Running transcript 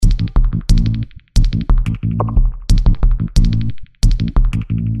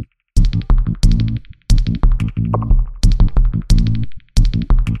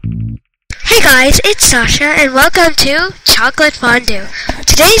guys, it's Sasha and welcome to Chocolate Fondue.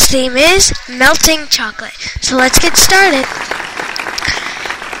 Today's theme is melting chocolate. So let's get started.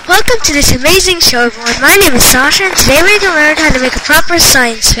 Welcome to this amazing show, everyone. My name is Sasha and today we're going to learn how to make a proper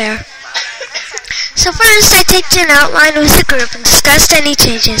science fair. So first, I taped an outline with the group and discussed any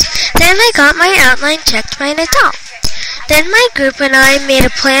changes. Then I got my outline checked by an adult. Then my group and I made a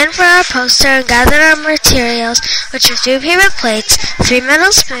plan for our poster and gathered our materials, which are 2 paper plates, 3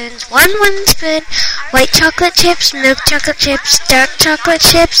 metal spoons, 1 wooden spoon, white chocolate chips, milk chocolate chips, dark chocolate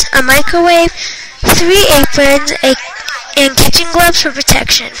chips, a microwave, 3 aprons, and kitchen gloves for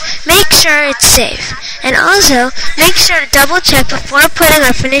protection. Make sure it's safe. And also, make sure to double check before putting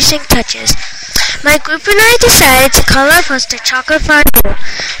our finishing touches. My group and I decided to call our poster Chocolate Fondue.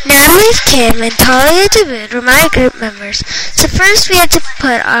 Natalie, Kim, and Talia Dawood were my group members. So first we had to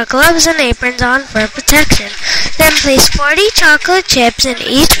put our gloves and aprons on for protection. Then place 40 chocolate chips in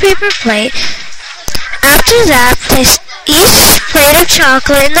each paper plate. After that, place each plate of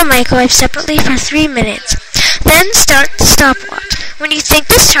chocolate in the microwave separately for 3 minutes. Then start the stopwatch. When you think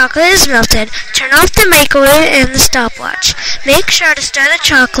this chocolate is melted, turn off the microwave and the stopwatch. Make sure to stir the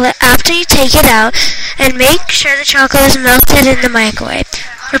chocolate after you take it out, and make sure the chocolate is melted in the microwave.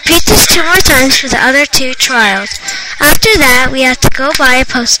 Repeat this 2 more times for the other 2 trials. After that, we have to go buy a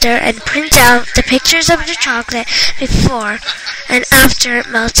poster and print out the pictures of the chocolate before and after it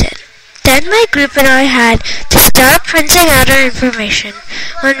melted. Then my group and I had to start printing out our information.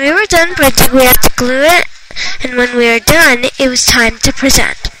 When we were done printing, we had to glue it, and when we were done, it was time to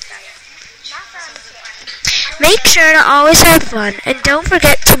present. Make sure to always have fun, and don't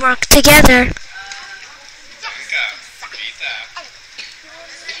forget to work together.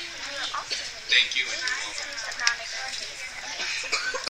 Thank you, and you're welcome.